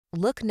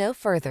Look no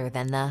further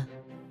than the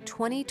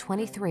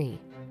 2023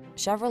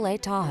 Chevrolet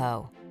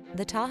Tahoe.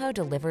 The Tahoe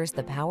delivers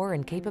the power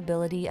and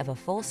capability of a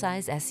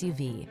full-size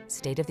SUV,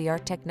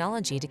 state-of-the-art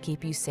technology to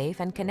keep you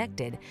safe and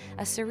connected,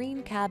 a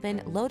serene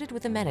cabin loaded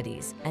with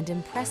amenities, and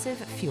impressive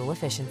fuel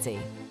efficiency.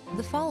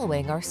 The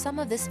following are some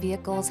of this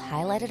vehicle's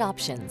highlighted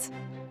options: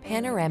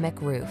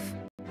 panoramic roof,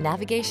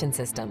 navigation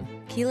system,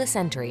 keyless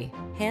entry,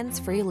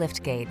 hands-free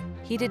liftgate,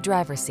 heated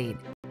driver's seat,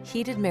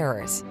 heated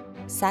mirrors,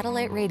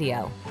 satellite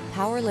radio,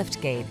 power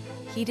liftgate,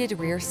 heated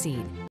rear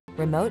seat,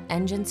 remote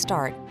engine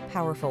start.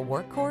 Powerful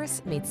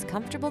workhorse meets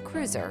comfortable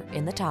cruiser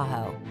in the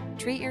Tahoe.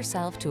 Treat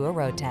yourself to a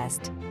road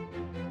test.